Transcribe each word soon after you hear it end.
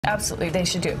Absolutely, they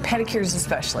should do it. Pedicures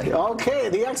especially. Okay,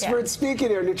 the expert speaking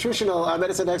here, nutritional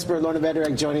medicine expert Lorna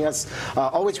Vanderhaeghe joining us.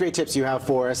 Always great tips you have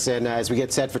for us, and as we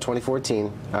get set for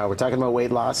 2014, we're talking about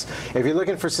weight loss. If you're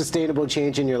looking for sustainable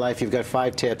change in your life, you've got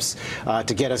 5 tips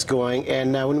to get us going.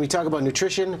 And when we talk about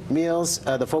nutrition, meals,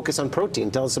 the focus on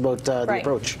protein. Tell us about the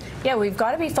approach. Yeah, we've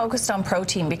got to be focused on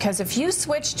protein, because if you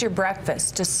switched your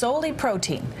breakfast to solely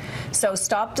protein, so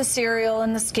stop the cereal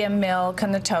and the skim milk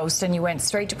and the toast and you went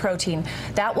straight to protein,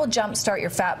 that will jumpstart your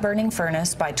fat burning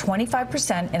furnace by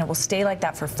 25%, and it will stay like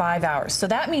that for 5 hours. So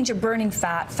that means you're burning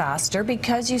fat faster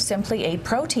because you simply ate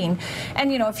protein.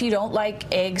 And you know, if you don't like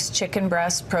eggs, chicken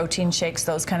breast, protein shakes,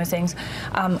 those kind of things,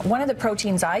 one of the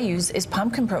proteins I use is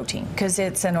pumpkin protein, because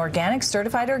it's an organic,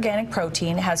 certified organic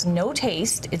protein. It has no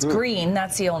taste. It's green.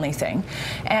 That's the only thing.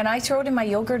 And I throw it in my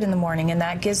yogurt in the morning, and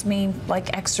that gives me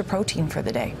like extra protein for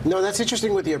the day. No, that's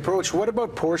interesting with the approach. What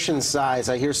about portion size?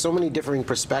 I hear so many differing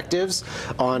perspectives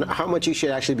on how much you should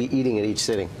actually be eating at each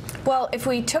sitting. Well, if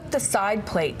we took the side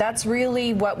plate, that's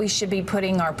really what we should be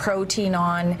putting our protein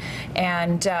on,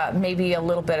 and maybe a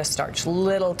little bit of starch,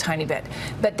 little tiny bit.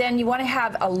 But then you want to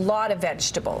have a lot of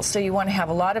vegetables. So you want to have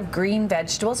a lot of green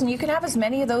vegetables, and you can have as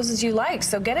many of those as you like.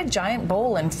 So get a giant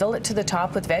bowl and fill it to the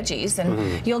top with veggies,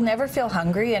 and you'll never feel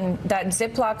hungry. And that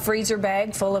Ziploc freezer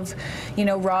bag full of, you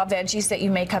know, raw veggies that you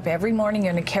make up every morning,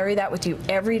 you're going to carry that with you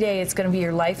every day. It's going to be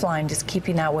your lifeline, just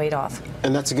keeping that weight off.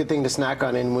 And that's a good thing to snack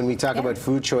on. And when we talk about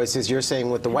food choices, you're saying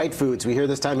with the white foods, we hear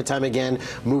this time and time again,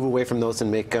 move away from those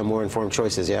and make more informed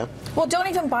choices, yeah? Well, don't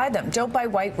even buy them. Don't buy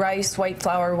white rice, white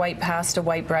flour, white pasta,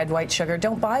 white bread, white sugar.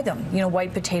 Don't buy them. You know,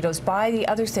 white potatoes. Buy the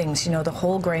other things, you know, the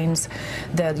whole grains,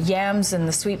 the yams and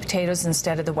the sweet potatoes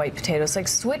instead of the white potatoes. Like,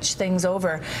 switch things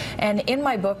over. And in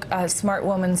my book, Smart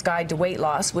Woman's Guide to Weight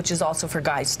Loss, which is also for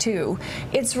guys too,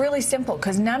 it's really simple,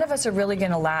 because none of us are really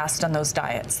going to last on those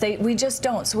diets. We just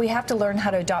don't. So we have to learn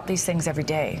how to adopt these things every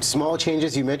day. Small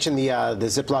changes. You mentioned the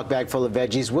Ziploc bag full of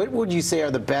veggies. What would you say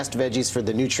are the best veggies for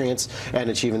the nutrients and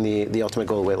achieving the ultimate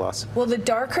goal of weight loss? Well, the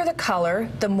darker the color,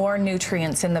 the more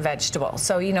nutrients in the vegetable.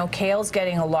 So, you know, kale's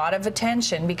getting a lot of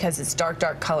attention because it's dark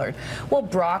colored. Well,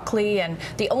 broccoli, and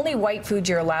the only white food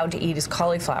you're allowed to eat is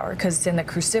cauliflower, because it's in the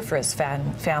cruciferous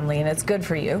family and it's good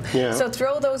for you. Yeah. So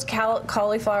throw those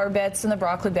cauliflower bits and the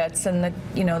broccoli bits and the,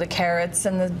 you know, the carrots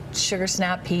and the sugar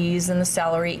snap peas and the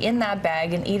celery in that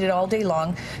bag and eat it all day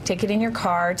long. Take it in your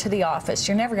car to the office.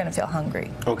 You're never going to feel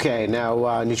hungry. Okay,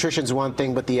 now nutrition's one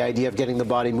thing, but the idea of getting the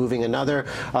body moving another.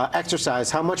 Exercise,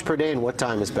 how much per day and what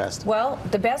time is best? Well,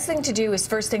 the best thing to do is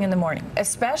first thing in the morning,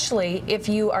 especially if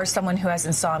you are someone who has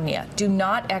insomnia. Do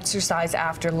not exercise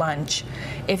after lunch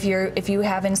if you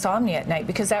have insomnia at night,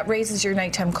 because that raises your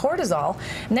nighttime cortisol,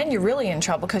 and then you're really in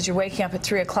trouble because you're waking up at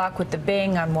 3 o'clock with the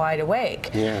bang, I'm wide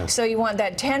awake. Yeah. So you want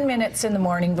that 10 minutes in the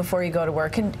morning before you go to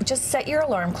work, and just set your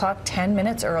alarm clock 10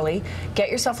 minutes early. Get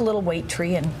yourself a little weight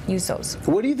tree and use those.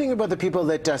 What do you think about the people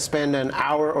that spend an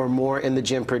hour or more in the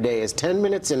gym per day? Is 10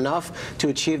 minutes enough to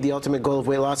achieve the ultimate goal of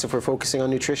weight loss if we're focusing on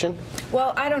nutrition?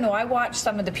 Well, I don't know. I watch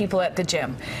some of the people at the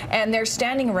gym, and they're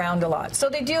standing around a lot. So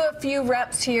they do a few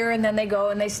reps here, and then they go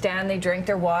and they stand, they drink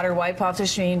their water, wipe off the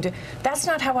machine. That's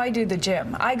not how I do the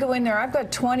gym. I go in there, I've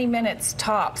got 20 minutes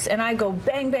tops, and I go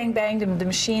bang, bang, bang to the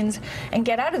machines and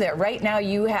get out of there. Right now,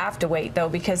 you have to wait, though,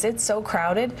 because it's so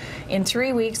crowded. In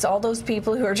 3 weeks, all those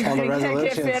people who are trying to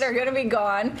get fit are going to be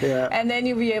gone, and then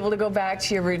you'll be able to go back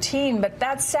to your routine. But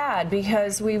that's sad,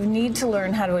 because we need to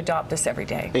learn how to adopt this every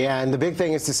day. Yeah, and the big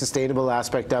thing is the sustainable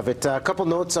aspect of it. A couple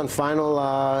notes on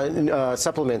final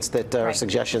supplements that are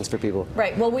suggestions for people.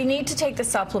 Right. Well, we need to take the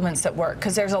supplements that work,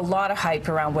 because there's a lot of hype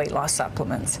around weight loss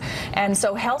supplements. And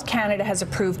so Health Canada has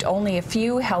approved only a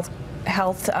few health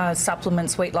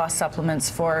supplements, weight loss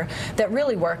supplements that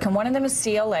really work, and one of them is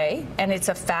CLA, and it's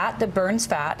a fat that burns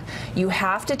fat. You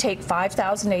have to take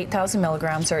 5,000 to 8,000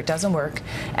 milligrams or it doesn't work.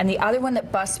 And the other one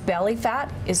that busts belly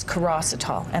fat is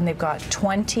Carositol, and they've got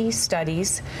 20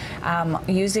 studies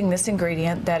using this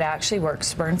ingredient that actually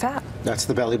works to burn fat. That's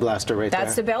the belly blaster right there.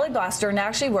 That's the belly blaster, and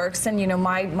actually works. And you know,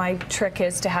 my trick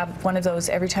is to have one of those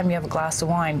every time you have a glass of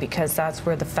wine, because that's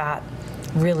where the fat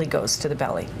really goes to the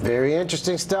belly. Very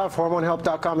interesting stuff.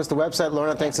 HormoneHelp.com is the website.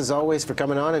 Lorna, thanks as always for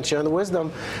coming on and sharing the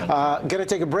wisdom. Gonna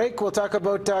take a break. We'll talk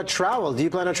about travel. Do you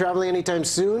plan on traveling anytime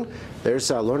soon? There's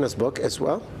Lorna's book as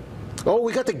well. Oh,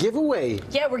 we got the giveaway.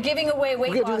 Yeah, we're giving away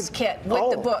weight loss kit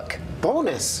with the book.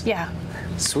 Bonus. Yeah.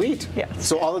 Sweet. Yeah.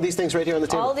 So all of these things right here on the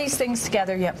table? All these things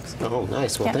together, yep. Oh,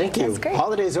 nice. Well, thank you. That's great.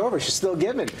 Holiday's over. She's still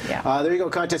giving. Yeah. There you go.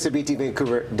 Contest at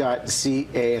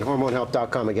btvancouver.ca and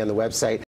hormonehelp.com, again, the website.